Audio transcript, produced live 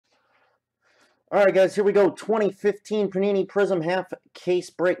Alright guys, here we go. 2015 Panini Prizm half case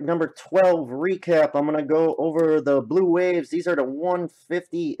break number 12 recap. I'm going to go over the Blue Waves. These are the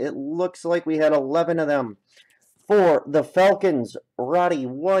 150. It looks like we had 11 of them. For the Falcons, Roddy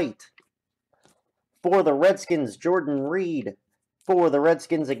White. For the Redskins, Jordan Reed. For the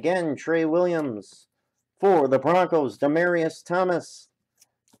Redskins again, Trey Williams. For the Broncos, Demaryius Thomas.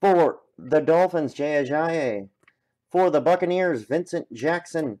 For the Dolphins, Jay Ajayi. For the Buccaneers, Vincent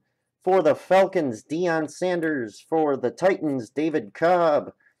Jackson. For the Falcons, Deion Sanders. For the Titans, David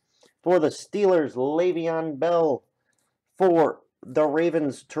Cobb. For the Steelers, Le'Veon Bell. For the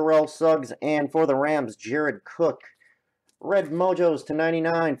Ravens, Terrell Suggs. And for the Rams, Jared Cook. Red Mojos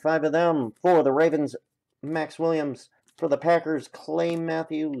 /99, 5 of them. For the Ravens, Max Williams. For the Packers, Clay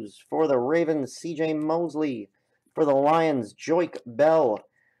Matthews. For the Ravens, C.J. Mosley. For the Lions, Joique Bell.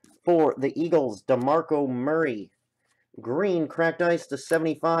 For the Eagles, DeMarco Murray. Green cracked ice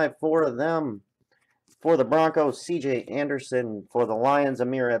 /75, 4 of them. For the Broncos, C.J. Anderson. For the Lions,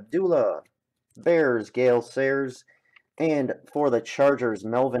 Amir Abdullah. Bears, Gale Sayers. And for the Chargers,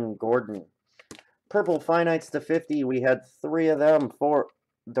 Melvin Gordon. Purple Finites /50, we had 3 of them. For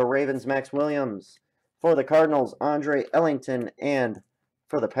the Ravens, Max Williams. For the Cardinals, Andre Ellington. And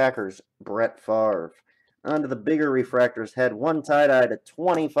for the Packers, Brett Favre. On to the bigger refractors, had 1 tie-dye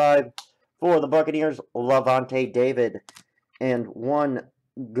 /25. For the Buccaneers, Lavonte David. And 1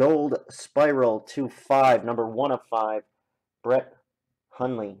 gold spiral /5, number 1 of 5, Brett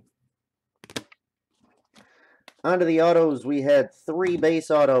Hundley. Onto the autos, we had 3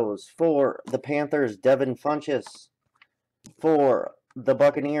 base autos. For the Panthers, Devin Funchess. For the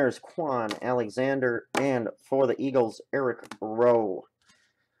Buccaneers, Quan Alexander. And for the Eagles, Eric Rowe.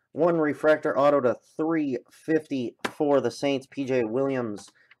 1 refractor auto /350 for the Saints, P.J. Williams.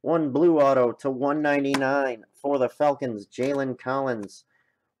 1 blue auto /199 for the Falcons, Jalen Collins.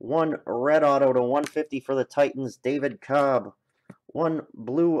 1 red auto /150 for the Titans, David Cobb. 1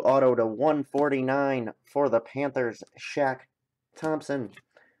 blue auto /149 for the Panthers, Shaq Thompson.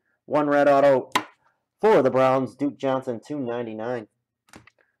 1 red auto for the Browns, Duke Johnson, /299.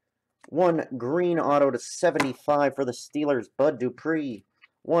 1 green auto /75 for the Steelers, Bud Dupree.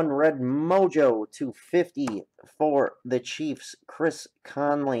 1 red mojo /50 for the Chiefs, Chris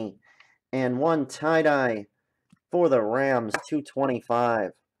Conley. And 1 tie-dye for the Rams,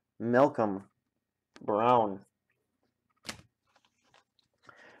 /225, Malcolm Brown.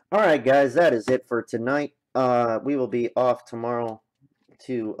 Alright guys, that is it for tonight. We will be off tomorrow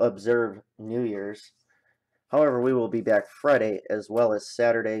to observe New Year's. However, we will be back Friday as well as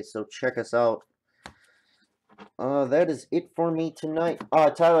Saturday, so check us out. That is it for me tonight.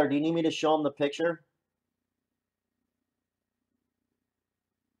 Tyler, do you need me to show him the picture?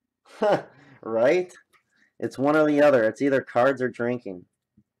 Right? It's one or the other. It's either cards or drinking.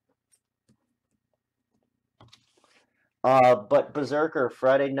 But Berserker,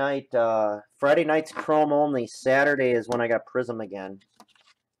 Friday night's Chrome only. Saturday is when I got Prizm again.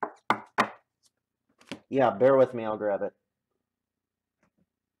 Yeah, bear with me. I'll grab it.